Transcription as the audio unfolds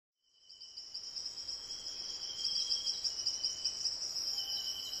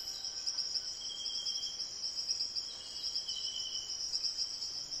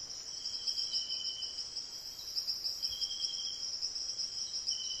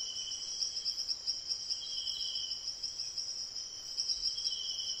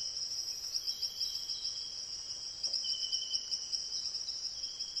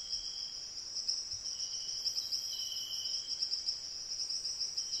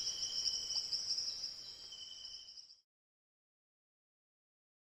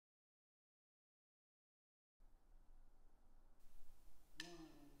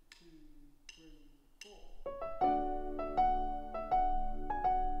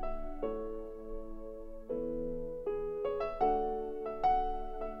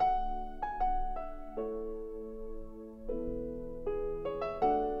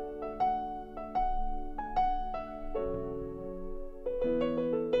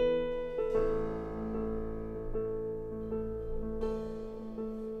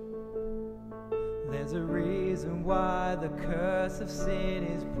why the curse of sin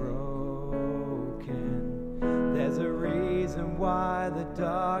is broken. There's a reason why the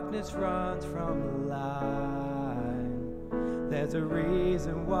darkness runs from the light. There's a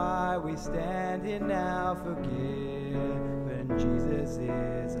reason why we stand here now forgiven. Jesus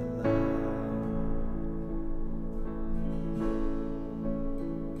is alive.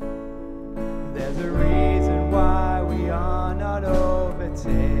 There's a reason why we are not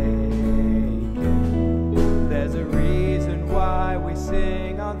overtaken. There's a reason why we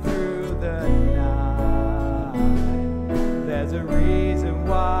sing on through the night. There's a reason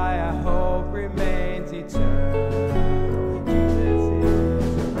why our hope remains eternal. Jesus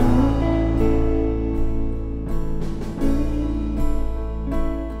is alive.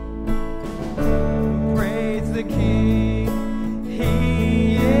 Praise the King.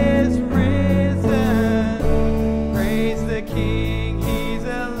 He is risen. Praise the King. He's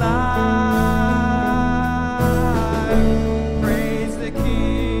alive. Praise the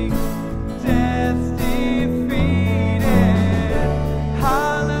King. Death's defeated.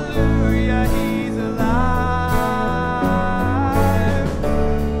 Hallelujah. He's alive.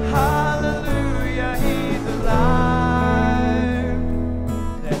 Hallelujah. He's alive.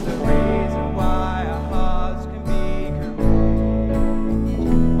 There's a reason why our hearts can be courageous.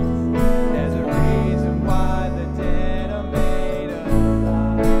 There's a reason why the dead are made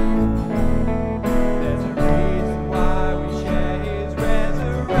alive. There's a reason why we share His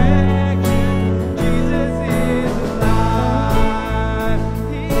resurrection. Jesus is alive.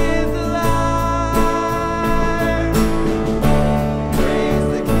 He is alive. Praise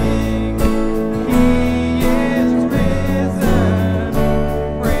the King. He is risen.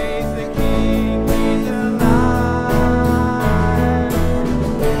 Praise the King. He's alive.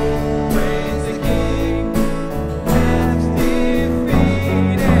 Praise the King. Death's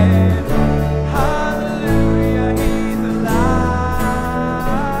defeated. Hallelujah. He's alive.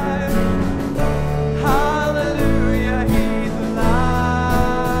 Hallelujah. He's alive.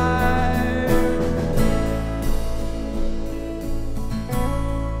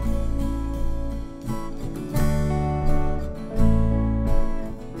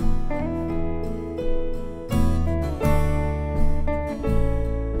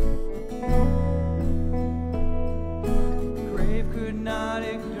 Grave could not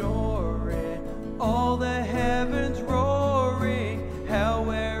ignore it. All the heavens roaring. Hell,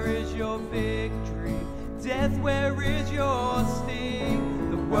 where is your victory? Death, where is your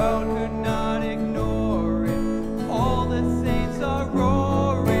sting? The world could not ignore it. All the saints are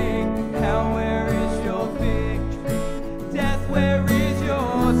roaring. Hell, where is your victory? Death, where is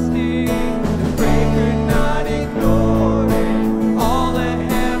your sting? The grave could not ignore it. All the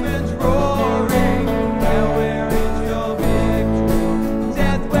heavens roaring. Hell, where is your victory?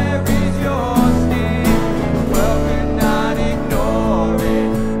 Death, where is your sting? The world could not ignore it.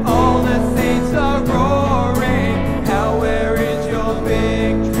 All the saints are roaring. Hell, where is your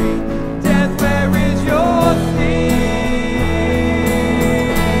victory? Death, where is your sting?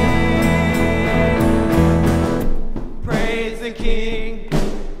 Praise the King.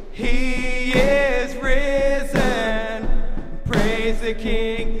 He is risen. Praise the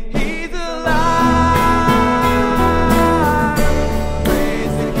King. He's alive.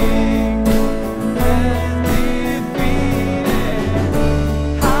 Praise the King. Death defeated.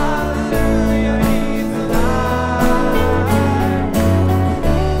 Hallelujah. He's alive.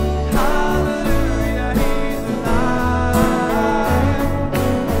 Hallelujah. He's alive.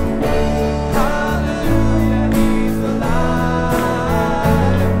 Hallelujah. He's alive.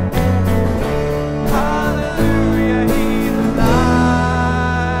 Hallelujah. He's alive.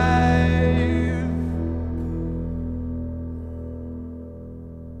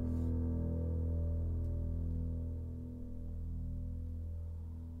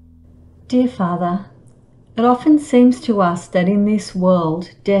 Dear Father, it often seems to us that in this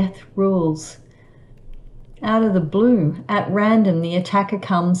world death rules. Out of the blue, at random, the attacker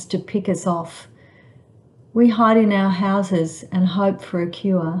comes to pick us off. We hide in our houses and hope for a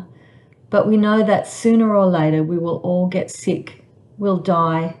cure, but we know that sooner or later we will all get sick, we'll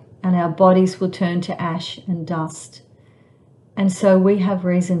die, and our bodies will turn to ash and dust. And so we have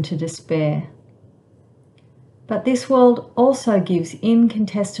reason to despair. But this world also gives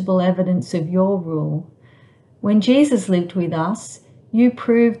incontestable evidence of your rule. When Jesus lived with us, you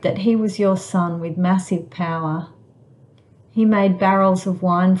proved that he was your Son with massive power. He made barrels of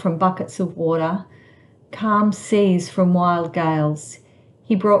wine from buckets of water, calm seas from wild gales.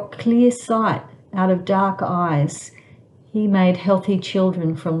 He brought clear sight out of dark eyes. He made healthy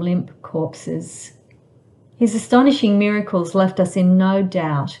children from limp corpses. His astonishing miracles left us in no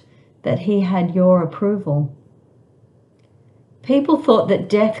doubt that he had your approval. People thought that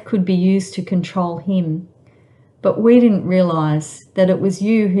death could be used to control him, but we didn't realize that it was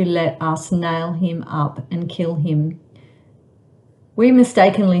you who let us nail him up and kill him. We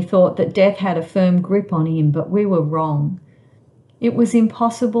mistakenly thought that death had a firm grip on him, but we were wrong. It was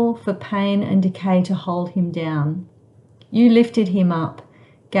impossible for pain and decay to hold him down. You lifted him up,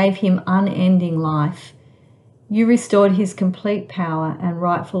 gave him unending life. You restored his complete power and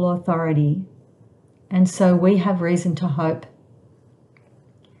rightful authority. And so we have reason to hope.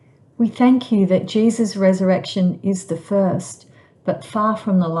 We thank you that Jesus' resurrection is the first, but far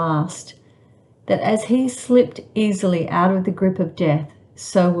from the last. That as he slipped easily out of the grip of death,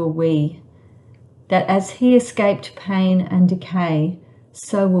 so will we. That as he escaped pain and decay,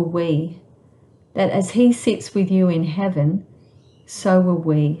 so will we. That as he sits with you in heaven, so will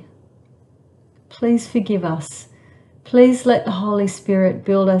we. Please forgive us. Please let the Holy Spirit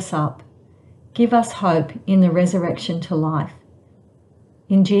build us up. Give us hope in the resurrection to life.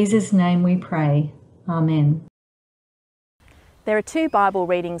 In Jesus' name we pray. Amen. There are two Bible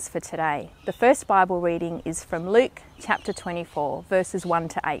readings for today. The first Bible reading is from Luke chapter 24, verses 1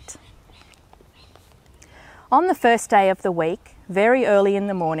 to 8. On the first day of the week, very early in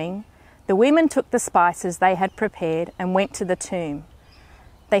the morning, the women took the spices they had prepared and went to the tomb.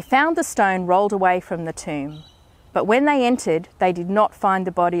 They found the stone rolled away from the tomb, but when they entered, they did not find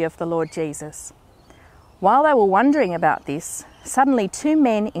the body of the Lord Jesus. While they were wondering about this, suddenly two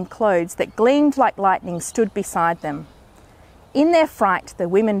men in clothes that gleamed like lightning stood beside them. In their fright, the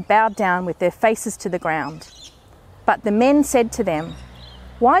women bowed down with their faces to the ground. But the men said to them,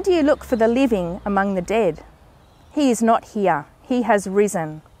 "Why do you look for the living among the dead? He is not here, he has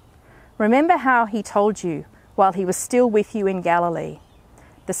risen. Remember how he told you while he was still with you in Galilee.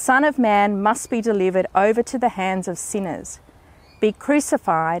 The Son of Man must be delivered over to the hands of sinners, be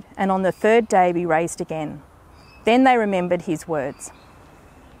crucified, and on the third day be raised again." Then they remembered his words.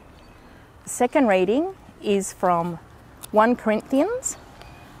 The second reading is from 1 Corinthians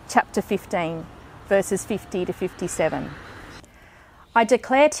chapter 15, verses 50 to 57. I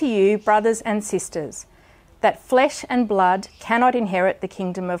declare to you, brothers and sisters, that flesh and blood cannot inherit the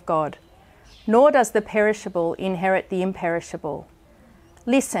kingdom of God, nor does the perishable inherit the imperishable.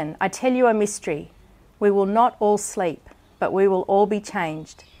 Listen, I tell you a mystery. We will not all sleep, but we will all be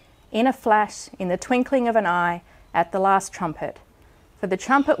changed. In a flash, in the twinkling of an eye, at the last trumpet. For the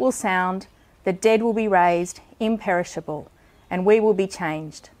trumpet will sound, the dead will be raised, imperishable, and we will be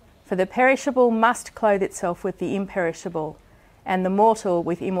changed. For the perishable must clothe itself with the imperishable, and the mortal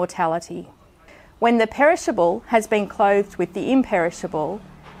with immortality. When the perishable has been clothed with the imperishable,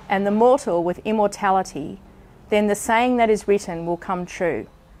 and the mortal with immortality, then the saying that is written will come true.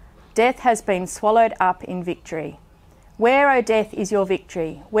 Death has been swallowed up in victory. Where, O death, is your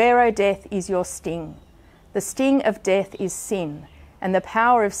victory? Where, O death, is your sting? The sting of death is sin, and the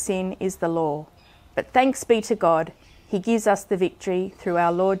power of sin is the law. But thanks be to God, he gives us the victory through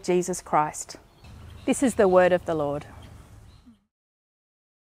our Lord Jesus Christ. This is the word of the Lord.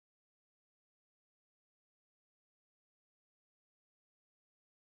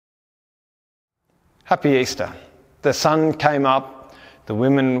 Happy Easter. The sun came up, the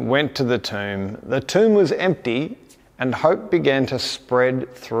women went to the tomb was empty, and hope began to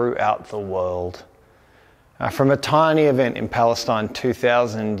spread throughout the world. From a tiny event in Palestine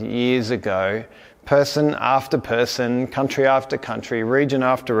 2,000 years ago, person after person, country after country, region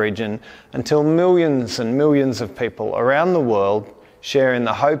after region, until millions and millions of people around the world share in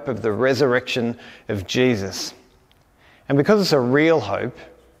the hope of the resurrection of Jesus. And because it's a real hope,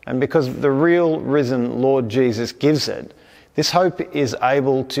 and because the real risen Lord Jesus gives it, this hope is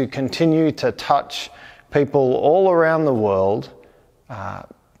able to continue to touch people all around the world,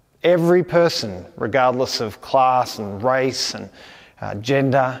 every person, regardless of class and race and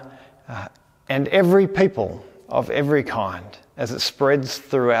gender, and every people of every kind as it spreads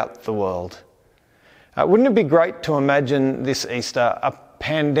throughout the world. Wouldn't it be great to imagine this Easter a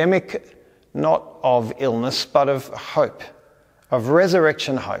pandemic not of illness but of hope, of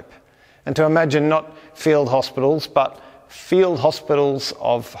resurrection hope, and to imagine not field hospitals but field hospitals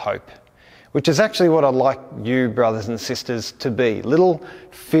of hope, which is actually what I'd like you, brothers and sisters, to be. Little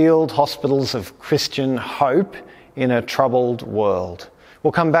field hospitals of Christian hope in a troubled world.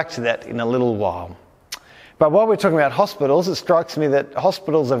 We'll come back to that in a little while. But while we're talking about hospitals, it strikes me that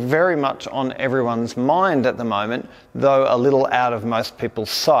hospitals are very much on everyone's mind at the moment, though a little out of most people's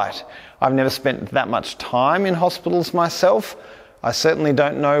sight. I've never spent that much time in hospitals myself. I certainly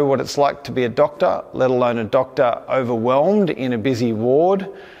don't know what it's like to be a doctor, let alone a doctor overwhelmed in a busy ward.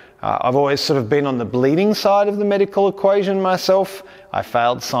 I've always sort of been on the bleeding side of the medical equation myself. I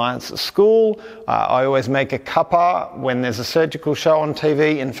failed science at school. I always make a cuppa when there's a surgical show on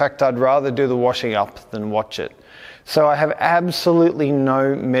TV. In fact, I'd rather do the washing up than watch it. So I have absolutely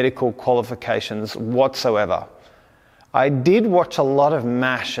no medical qualifications whatsoever. I did watch a lot of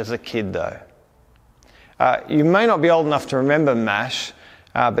MASH as a kid though. You may not be old enough to remember MASH,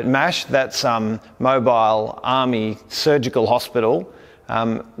 but MASH, that's Mobile Army Surgical Hospital,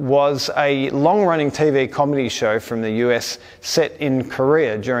 was a long-running TV comedy show from the US set in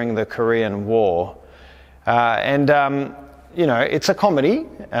Korea during the Korean War. You know, it's a comedy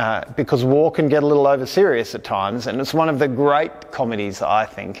because war can get a little over-serious at times, and it's one of the great comedies, I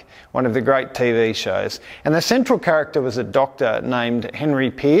think, one of the great TV shows. And the central character was a doctor named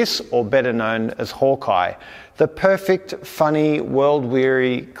Henry Pierce, or better known as Hawkeye. The perfect, funny,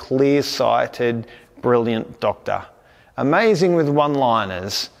 world-weary, clear-sighted, brilliant doctor. Amazing with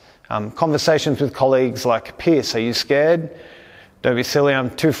one-liners. Conversations with colleagues like, "Pierce, are you scared?" "Don't be silly,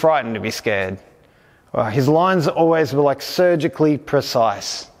 I'm too frightened to be scared." His lines always were like surgically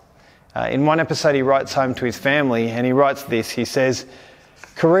precise. In one episode he writes home to his family and he writes this. He says,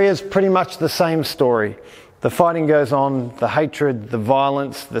 "Korea's pretty much the same story. The fighting goes on, the hatred, the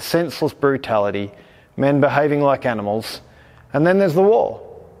violence, the senseless brutality, men behaving like animals, and then there's the war."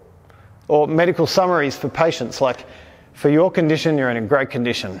 Or medical summaries for patients like, "For your condition, you're in a great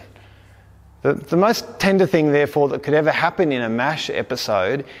condition." The most tender thing, therefore, that could ever happen in a MASH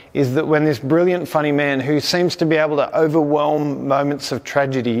episode is that when this brilliant, funny man who seems to be able to overwhelm moments of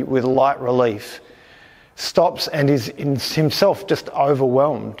tragedy with light relief stops and is himself just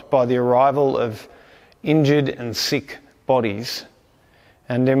overwhelmed by the arrival of injured and sick bodies.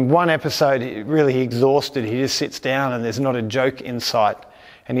 And in one episode, really exhausted, he just sits down and there's not a joke in sight.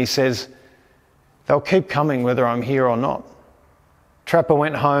 And he says, "They'll keep coming whether I'm here or not. Trapper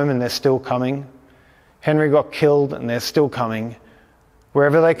went home and they're still coming. Henry got killed and they're still coming.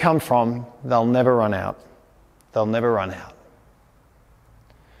 Wherever they come from, they'll never run out. They'll never run out."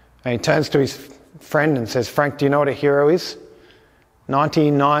 And he turns to his friend and says, "Frank, do you know what a hero is?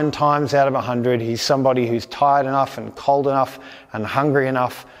 99 times out of 100, he's somebody who's tired enough and cold enough and hungry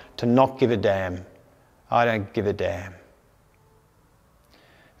enough to not give a damn. I don't give a damn."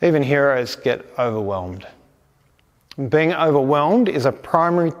 Even heroes get overwhelmed. Being overwhelmed is a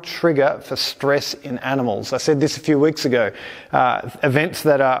primary trigger for stress in animals. I said this a few weeks ago. Events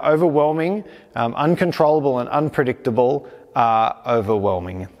that are overwhelming, uncontrollable and unpredictable are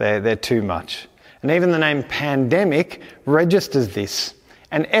overwhelming. They're too much. And even the name pandemic registers this.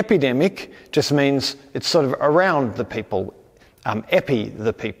 An epidemic just means it's sort of around the people, epi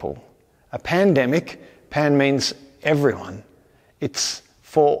the people. A pandemic, pan means everyone. It's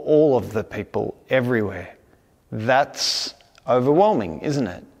for all of the people everywhere. That's overwhelming, isn't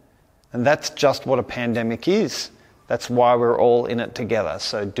it? And that's just what a pandemic is. That's why we're all in it together,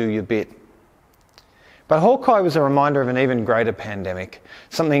 so do your bit. But Hawkeye was a reminder of an even greater pandemic,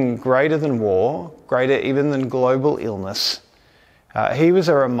 something greater than war, greater even than global illness. He was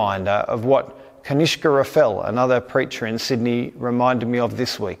a reminder of what Kanishka Raffel, another preacher in Sydney, reminded me of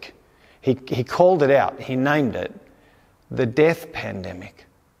this week. He called it out, he named it, the death pandemic.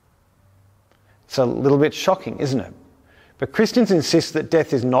 It's a little bit shocking, isn't it? But Christians insist that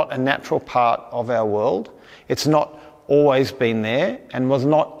death is not a natural part of our world. It's not always been there and was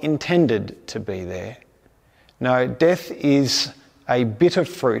not intended to be there. No, death is a bitter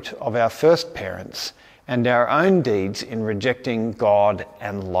fruit of our first parents and our own deeds in rejecting God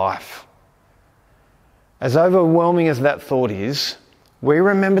and life. As overwhelming as that thought is, we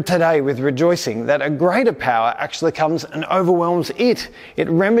remember today with rejoicing that a greater power actually comes and overwhelms it. It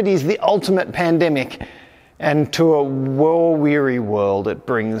remedies the ultimate pandemic, and to a war-weary world it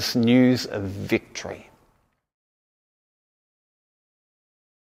brings news of victory.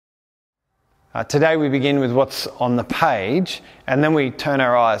 Today we begin with what's on the page, and then we turn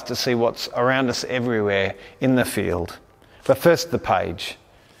our eyes to see what's around us everywhere in the field. But first, the page.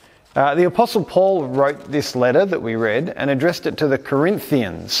 The Apostle Paul wrote this letter that we read and addressed it to the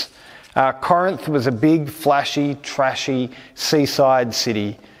Corinthians. Corinth was a big, flashy, trashy seaside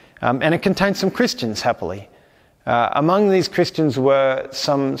city, and it contained some Christians, happily. Among these Christians were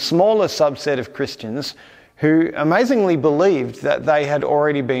some smaller subset of Christians who amazingly believed that they had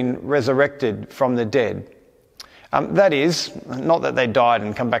already been resurrected from the dead. That is, not that they died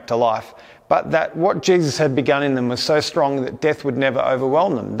and come back to life, but that what Jesus had begun in them was so strong that death would never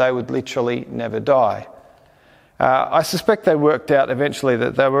overwhelm them. They would literally never die. I suspect they worked out eventually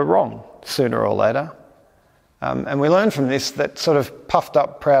that they were wrong, sooner or later. And we learn from this that sort of puffed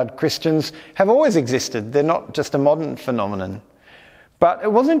up, proud Christians have always existed. They're not just a modern phenomenon. But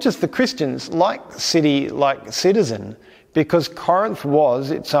it wasn't just the Christians, like city, like citizen, because Corinth was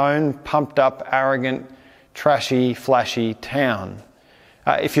its own pumped up, arrogant, trashy, flashy town.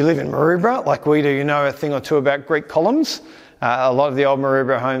 If you live in Maroubra, like we do, you know a thing or two about Greek columns. A lot of the old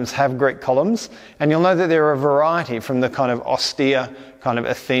Maroubra homes have Greek columns, and you'll know that there are a variety from the kind of austere, kind of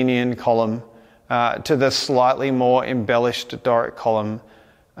Athenian column to the slightly more embellished Doric column.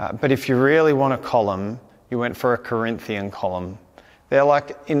 But if you really want a column, you went for a Corinthian column. They're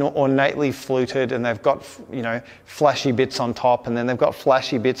like ornately fluted, and they've got, flashy bits on top, and then they've got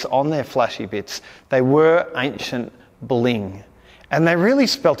flashy bits on their flashy bits. They were ancient bling, and they really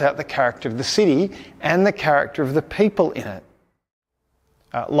spelt out the character of the city and the character of the people in it.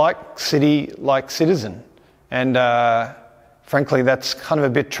 Like city, like citizen. And frankly, that's kind of a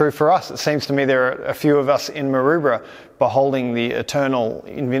bit true for us. It seems to me there are a few of us in Maroubra beholding the eternal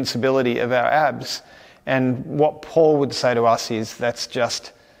invincibility of our abs. And what Paul would say to us is that's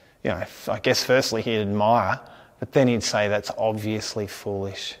just, I guess firstly he'd admire, but then he'd say that's obviously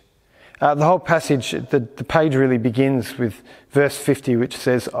foolish. The whole passage, the page really begins with verse 50, which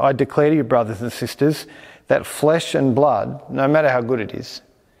says, I declare to you, brothers and sisters, that flesh and blood, no matter how good it is,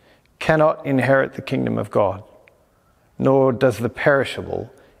 cannot inherit the kingdom of God, nor does the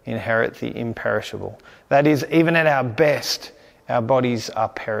perishable inherit the imperishable. That is, even at our best, our bodies are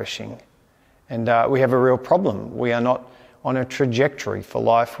perishing. And we have a real problem. We are not on a trajectory for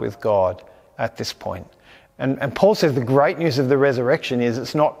life with God at this point. And Paul says the great news of the resurrection is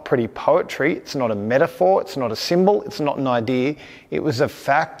it's not pretty poetry, it's not a metaphor, it's not a symbol, it's not an idea. It was a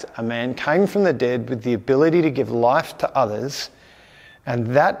fact. A man came from the dead with the ability to give life to others. And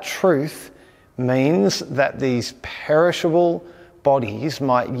that truth means that these perishable bodies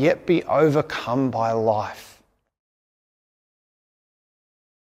might yet be overcome by life.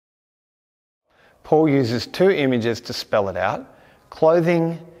 Paul uses two images to spell it out: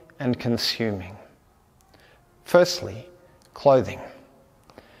 clothing and consuming. Firstly, clothing.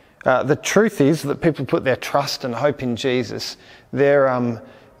 The truth is that people put their trust and hope in Jesus. Their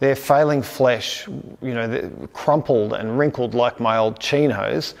failing flesh, crumpled and wrinkled like my old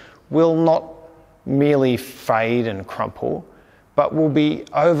chinos, will not merely fade and crumple, but will be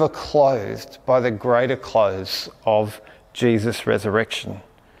overclothed by the greater clothes of Jesus' resurrection.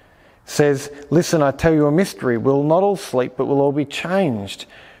 It says, listen, I tell you a mystery, we'll not all sleep, but we'll all be changed.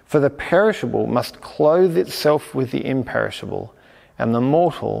 For the perishable must clothe itself with the imperishable, and the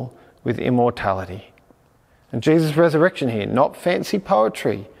mortal with immortality. And Jesus' resurrection here, not fancy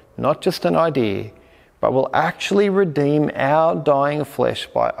poetry, not just an idea, but will actually redeem our dying flesh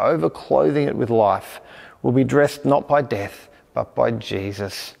by overclothing it with life, will be dressed not by death, but by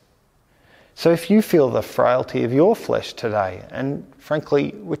Jesus. So if you feel the frailty of your flesh today, and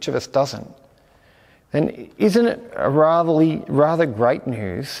frankly, which of us doesn't, then isn't it a rather great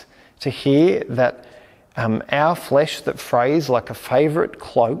news to hear that our flesh that frays like a favourite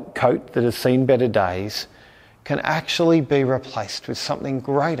coat that has seen better days can actually be replaced with something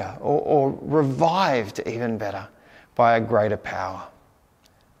greater or revived even better by a greater power.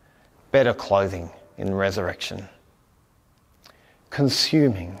 Better clothing in resurrection.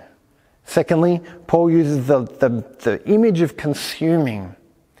 Consuming. Secondly, Paul uses the image of consuming.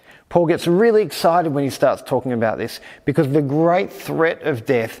 Paul gets really excited when he starts talking about this because the great threat of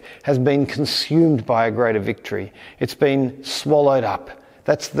death has been consumed by a greater victory. It's been swallowed up.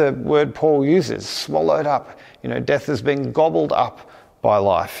 That's the word Paul uses, swallowed up. Death has been gobbled up by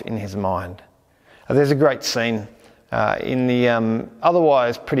life in his mind. There's a great scene in the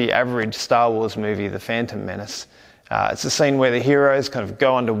otherwise pretty average Star Wars movie, The Phantom Menace. It's a scene where the heroes kind of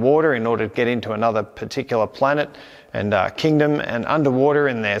go underwater in order to get into another particular planet and kingdom, and underwater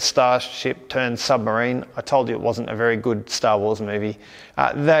in their starship turned submarine. I told you it wasn't a very good Star Wars movie.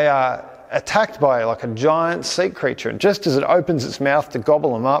 They are attacked by like a giant sea creature, and just as it opens its mouth to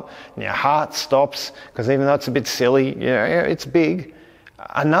gobble them up, and your heart stops, because even though it's a bit silly, it's big,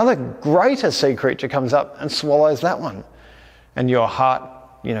 another greater sea creature comes up and swallows that one. And your heart,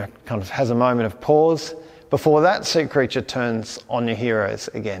 kind of has a moment of pause before that sea creature turns on your heroes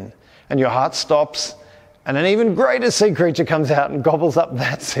again. And your heart stops, and an even greater sea creature comes out and gobbles up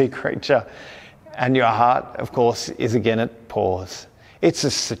that sea creature. And your heart, of course, is again at pause. It's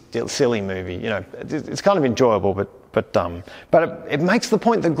a silly movie, it's kind of enjoyable, but dumb. But it makes the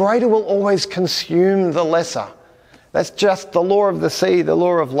point the greater will always consume the lesser. That's just the law of the sea, the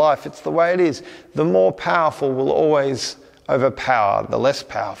law of life. It's the way it is. The more powerful will always overpower the less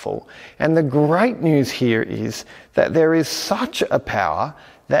powerful. And the great news here is that there is such a power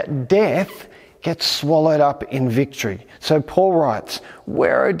that death gets swallowed up in victory. So Paul writes,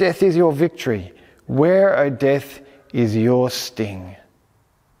 where, O death, is your victory? Where, O death, is your sting?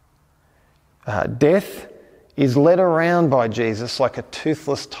 Death is led around by Jesus like a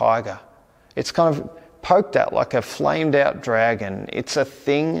toothless tiger. It's kind of poked at like a flamed out dragon. It's a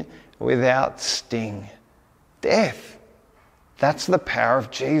thing without sting. Death. That's the power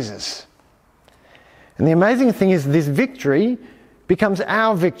of Jesus. And the amazing thing is this victory becomes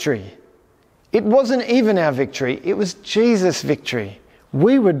our victory. It wasn't even our victory, it was Jesus' victory.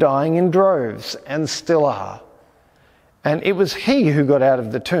 We were dying in droves and still are. And it was he who got out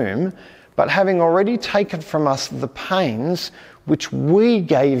of the tomb, but having already taken from us the pains which we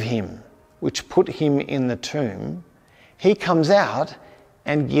gave him, which put him in the tomb, he comes out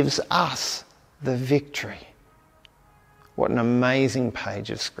and gives us the victory. What an amazing page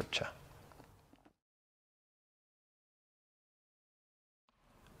of Scripture.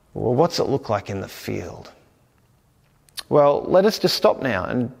 Well, what's it look like in the field? Well, let us just stop now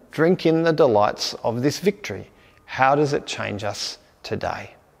and drink in the delights of this victory. How does it change us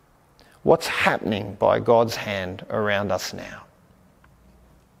today? What's happening by God's hand around us now?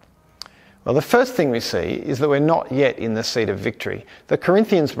 Well, the first thing we see is that we're not yet in the seat of victory. The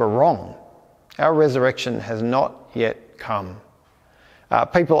Corinthians were wrong. Our resurrection has not yet come.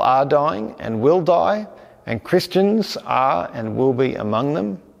 People are dying and will die, and Christians are and will be among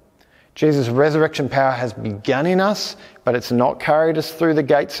them. Jesus' resurrection power has begun in us, but it's not carried us through the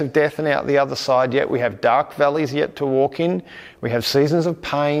gates of death and out the other side yet. We have dark valleys yet to walk in. We have seasons of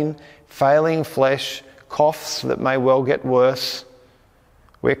pain, failing flesh, coughs that may well get worse.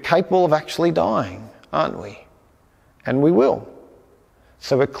 We're capable of actually dying, aren't we? And we will.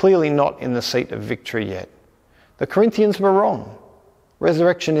 So we're clearly not in the seat of victory yet. The Corinthians were wrong.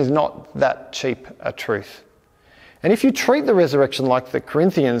 Resurrection is not that cheap a truth. And if you treat the resurrection like the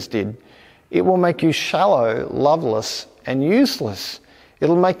Corinthians did, it will make you shallow, loveless, and useless.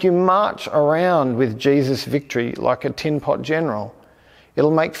 It'll make you march around with Jesus' victory like a tin pot general.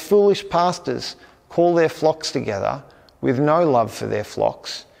 It'll make foolish pastors call their flocks together with no love for their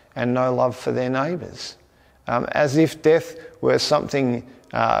flocks and no love for their neighbours, as if death were something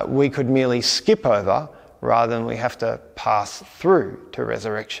we could merely skip over rather than we have to pass through to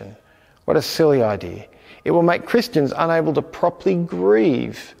resurrection. What a silly idea. It will make Christians unable to properly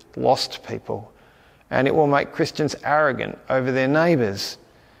grieve lost people, and it will make Christians arrogant over their neighbours.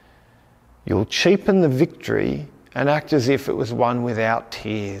 You'll cheapen the victory and act as if it was won without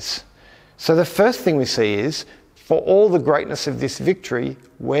tears. So the first thing we see is, for all the greatness of this victory,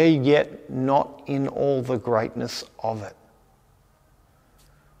 we're yet not in all the greatness of it.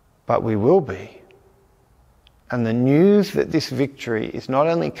 But we will be. And the news that this victory is not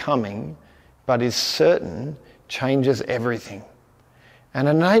only coming, but is certain, changes everything. And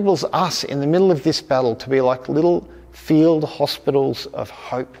enables us in the middle of this battle to be like little field hospitals of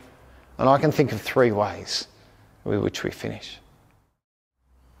hope. And I can think of 3 ways with which we finish.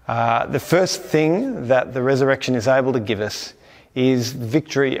 The first thing that the resurrection is able to give us is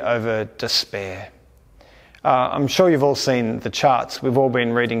victory over despair. I'm sure you've all seen the charts. We've all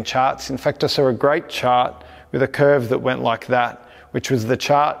been reading charts. In fact, I saw a great chart with a curve that went like that, which was the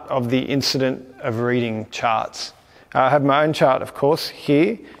chart of the incident of reading charts. I have my own chart, of course,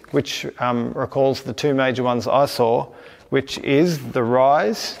 here, which recalls the 2 major ones I saw, which is the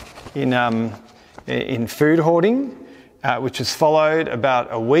rise in food hoarding, which was followed about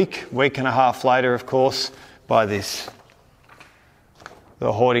a week and a half later, of course, by this,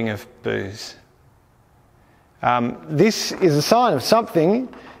 the hoarding of booze. This is a sign of something,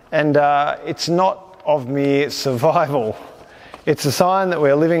 and it's not of mere survival. It's a sign that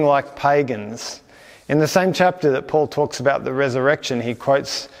we're living like pagans. In the same chapter that Paul talks about the resurrection, he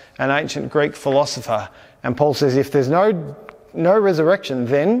quotes an ancient Greek philosopher, and Paul says, if there's no resurrection,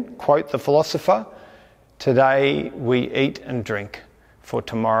 then, quote the philosopher, today we eat and drink, for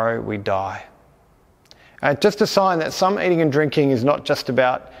tomorrow we die. Just a sign that some eating and drinking is not just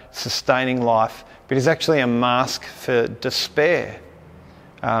about sustaining life, but is actually a mask for despair.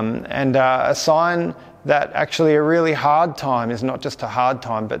 And a sign that actually a really hard time is not just a hard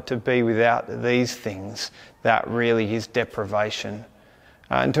time, but to be without these things, that really is deprivation.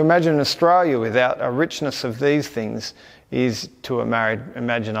 And to imagine Australia without a richness of these things is to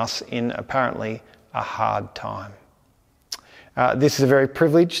imagine us in apparently a hard time. This is a very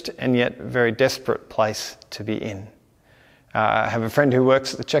privileged and yet very desperate place to be in. I have a friend who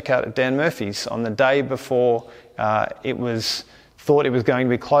works at the checkout at Dan Murphy's. On the day before it was thought it was going to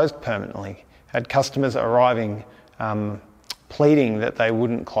be closed permanently, had customers arriving pleading that they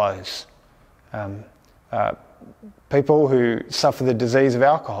wouldn't close. People who suffer the disease of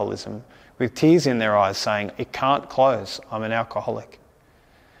alcoholism with tears in their eyes saying, it can't close, I'm an alcoholic.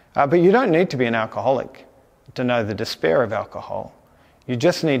 But you don't need to be an alcoholic to know the despair of alcohol. You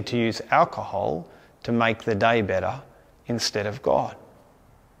just need to use alcohol to make the day better instead of God.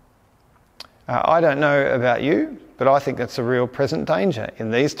 I don't know about you, but I think that's a real present danger in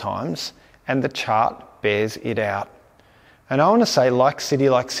these times, and the chart bears it out. And I want to say like city,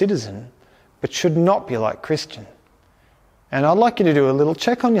 like citizen, but should not be like Christian. And I'd like you to do a little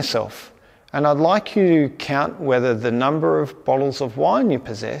check on yourself. And I'd like you to count whether the number of bottles of wine you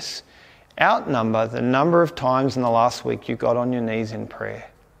possess outnumber the number of times in the last week you got on your knees in prayer.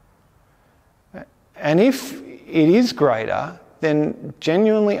 And if it is greater, then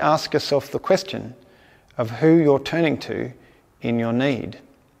genuinely ask yourself the question of who you're turning to in your need,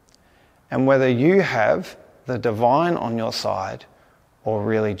 and whether you have the divine on your side or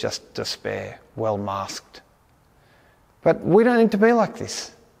really just despair, well masked. But we don't need to be like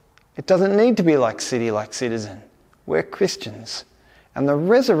this. It doesn't need to be like city, like citizen. We're Christians, and the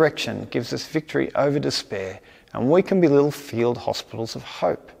resurrection gives us victory over despair, and we can be little field hospitals of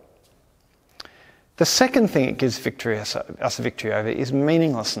hope. The second thing it gives us victory over is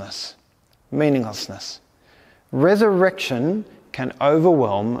meaninglessness. Meaninglessness. Resurrection can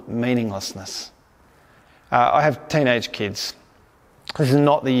overwhelm meaninglessness. I have teenage kids. This is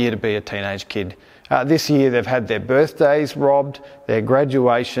not the year to be a teenage kid. This year they've had their birthdays robbed, their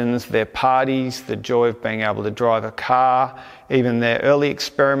graduations, their parties, the joy of being able to drive a car, even their early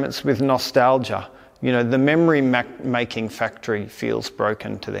experiments with nostalgia. You know, the memory-making factory feels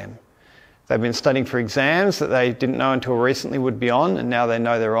broken to them. They've been studying for exams that they didn't know until recently would be on, and now they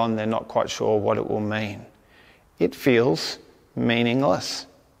know they're on, they're not quite sure what it will mean. It feels meaningless.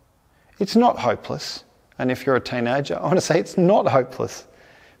 It's not hopeless. And if you're a teenager, I want to say it's not hopeless,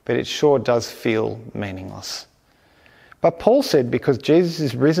 but it sure does feel meaningless. But Paul said, because Jesus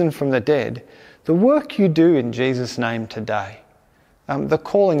is risen from the dead, the work you do in Jesus' name today, the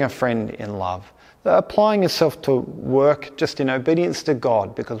calling a friend in love, the applying yourself to work just in obedience to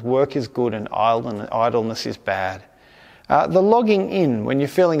God, because work is good and idleness is bad, the logging in when you're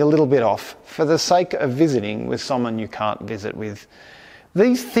feeling a little bit off for the sake of visiting with someone you can't visit with.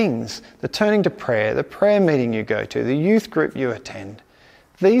 These things, the turning to prayer, the prayer meeting you go to, the youth group you attend,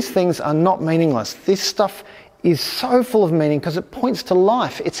 these things are not meaningless. This stuff is so full of meaning because it points to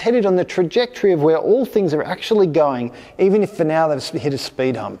life. It's headed on the trajectory of where all things are actually going, even if for now they've hit a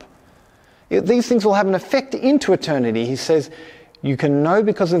speed hump. These things will have an effect into eternity. He says, you can know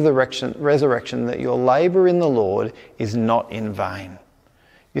because of the resurrection that your labour in the Lord is not in vain.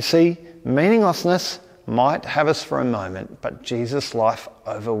 You see, meaninglessness might have us for a moment, but Jesus' life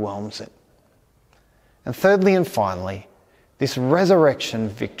overwhelms it. And thirdly and finally, this resurrection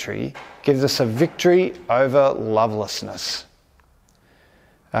victory gives us a victory over lovelessness.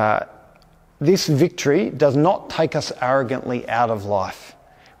 This victory does not take us arrogantly out of life.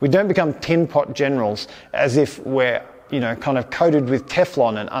 We don't become tin pot generals as if we're, kind of coated with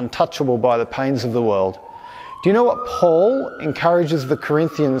Teflon and untouchable by the pains of the world. Do you know what Paul encourages the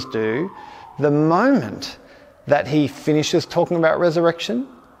Corinthians do the moment that he finishes talking about resurrection?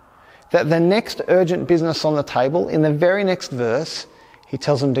 That the next urgent business on the table, in the very next verse, he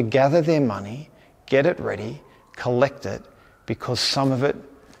tells them to gather their money, get it ready, collect it, because some of it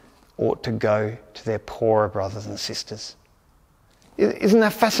ought to go to their poorer brothers and sisters. Isn't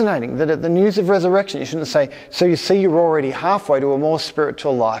that fascinating? That at the news of resurrection, you shouldn't say, so you see you're already halfway to a more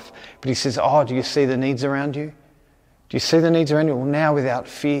spiritual life. But he says, do you see the needs around you? Do you see the needs around you? Well, now without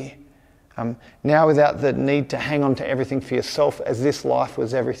fear. Now without the need to hang on to everything for yourself as this life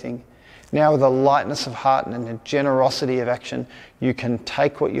was everything. Now with a lightness of heart and a generosity of action, you can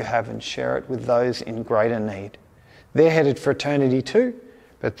take what you have and share it with those in greater need. They're headed for eternity too,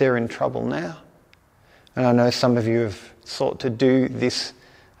 but they're in trouble now. And I know some of you have sought to do this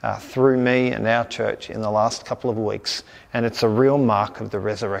through me and our church in the last couple of weeks, and it's a real mark of the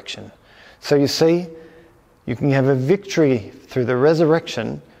resurrection. So you see, you can have a victory through the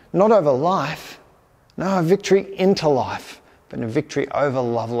resurrection, not over life, no, a victory into life, but a victory over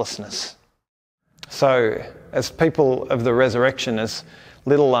lovelessness. So as people of the resurrection, as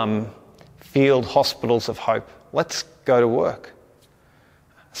little field hospitals of hope, let's go to work.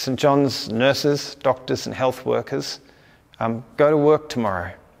 St. John's nurses, doctors and health workers, go to work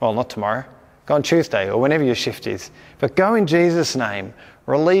tomorrow. Well, not tomorrow. Go on Tuesday or whenever your shift is. But go in Jesus' name,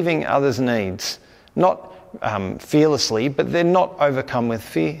 relieving others' needs. Not fearlessly, but they're not overcome with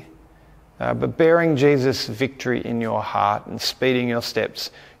fear. But bearing Jesus' victory in your heart and speeding your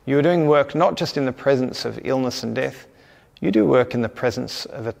steps. You're doing work not just in the presence of illness and death. You do work in the presence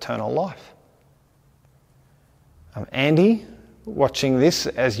of eternal life. Andy, watching this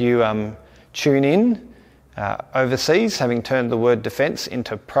as you tune in overseas, having turned the word defence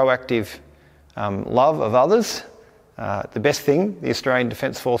into proactive love of others, the best thing the Australian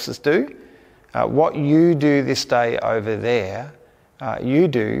Defence Forces do. What you do this day over there, you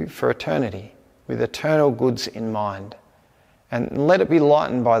do for eternity, with eternal goods in mind. And let it be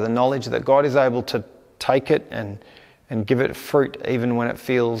lightened by the knowledge that God is able to take it and give it fruit even when it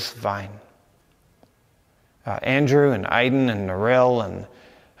feels vain. Andrew and Aidan and Narelle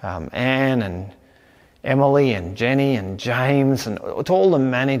and Anne and Emily and Jenny and James, and to all the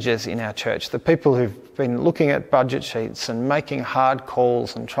managers in our church, the people who've been looking at budget sheets and making hard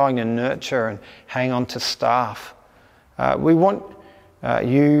calls and trying to nurture and hang on to staff. We want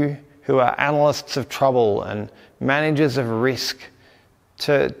you who are analysts of trouble and managers of risk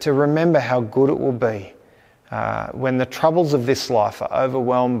to remember how good it will be when the troubles of this life are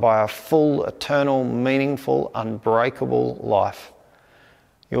overwhelmed by a full, eternal, meaningful, unbreakable life.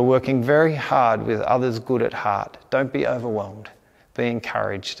 You're working very hard with others good at heart. Don't be overwhelmed. Be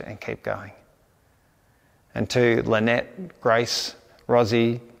encouraged and keep going. And to Lynette, Grace,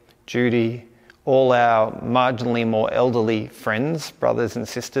 Rosie, Judy, all our marginally more elderly friends, brothers and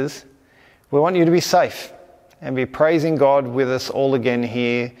sisters, we want you to be safe and be praising God with us all again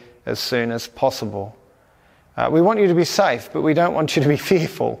here as soon as possible. We want you to be safe, but we don't want you to be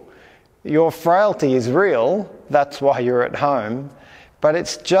fearful. Your frailty is real, that's why you're at home, but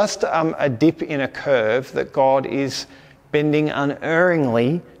it's just a dip in a curve that God is bending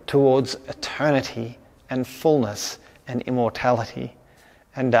unerringly towards eternity and fullness and immortality.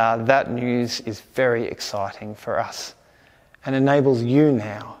 And that news is very exciting for us and enables you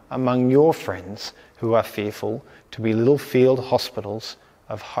now, among your friends who are fearful, to be little field hospitals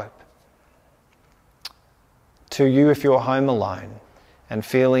of hope. To you, if you're home alone and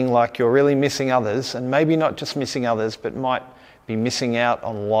feeling like you're really missing others, and maybe not just missing others, but might be missing out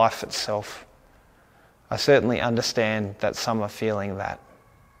on life itself, I certainly understand that some are feeling that.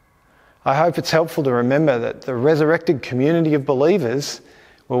 I hope it's helpful to remember that the resurrected community of believers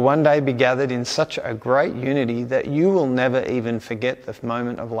will one day be gathered in such a great unity that you will never even forget the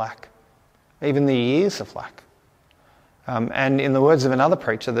moment of lack, even the years of lack. And in the words of another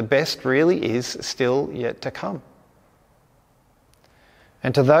preacher, the best really is still yet to come.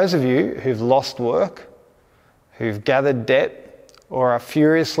 And to those of you who've lost work, who've gathered debt, or are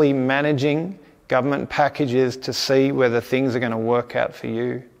furiously managing government packages to see whether things are going to work out for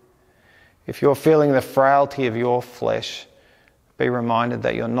you, if you're feeling the frailty of your flesh, be reminded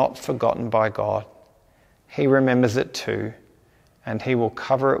that you're not forgotten by God. He remembers it too, and He will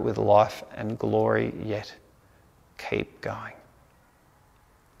cover it with life and glory yet. Keep going.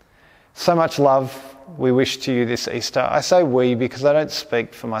 So much love we wish to you this Easter. I say we because I don't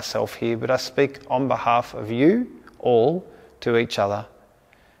speak for myself here, but I speak on behalf of you all to each other,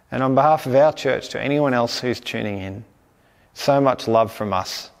 and on behalf of our church to anyone else who's tuning in. So much love from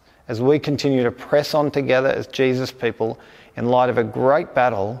us as we continue to press on together as Jesus people in light of a great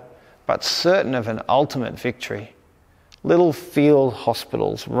battle, but certain of an ultimate victory. Little field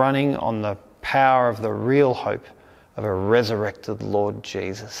hospitals running on the power of the real hope of a resurrected Lord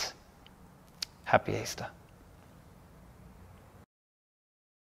Jesus. Happy Easter.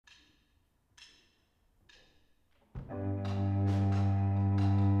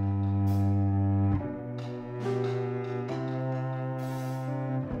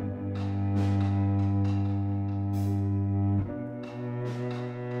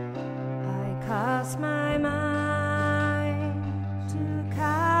 Cast my mind to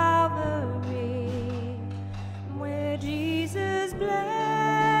Calvary, where Jesus bled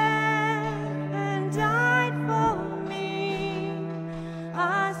and died for me.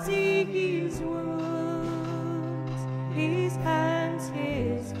 I see His wounds, His hands,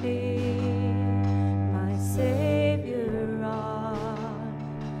 His feet, my Savior on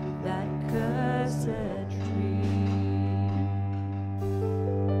that cursed tree.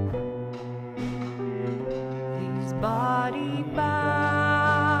 Body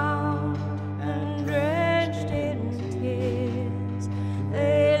bound and drenched in tears,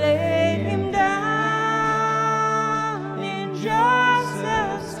 they laid Him down in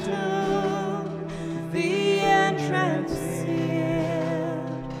Joseph's tomb, the entrance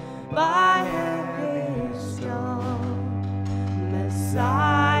sealed by heavy stone,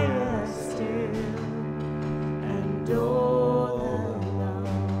 Messiah still and all alone.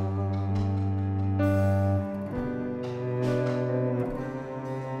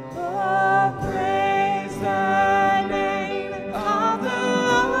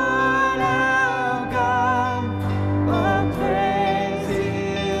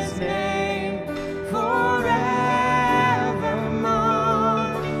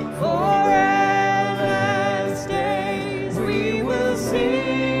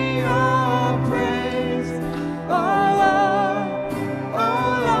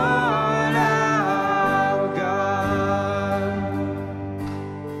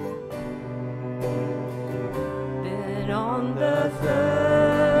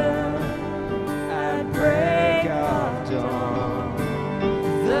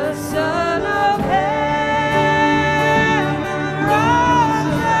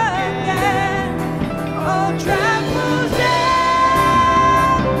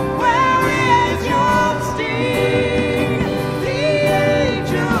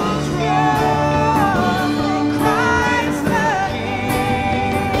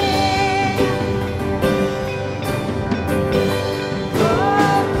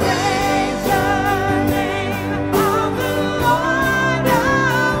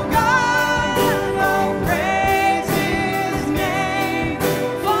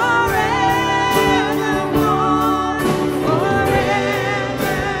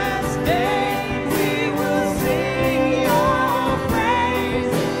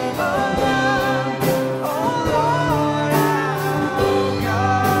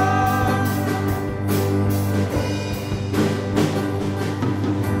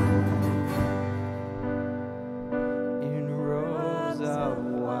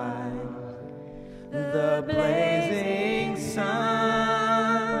 the blaze.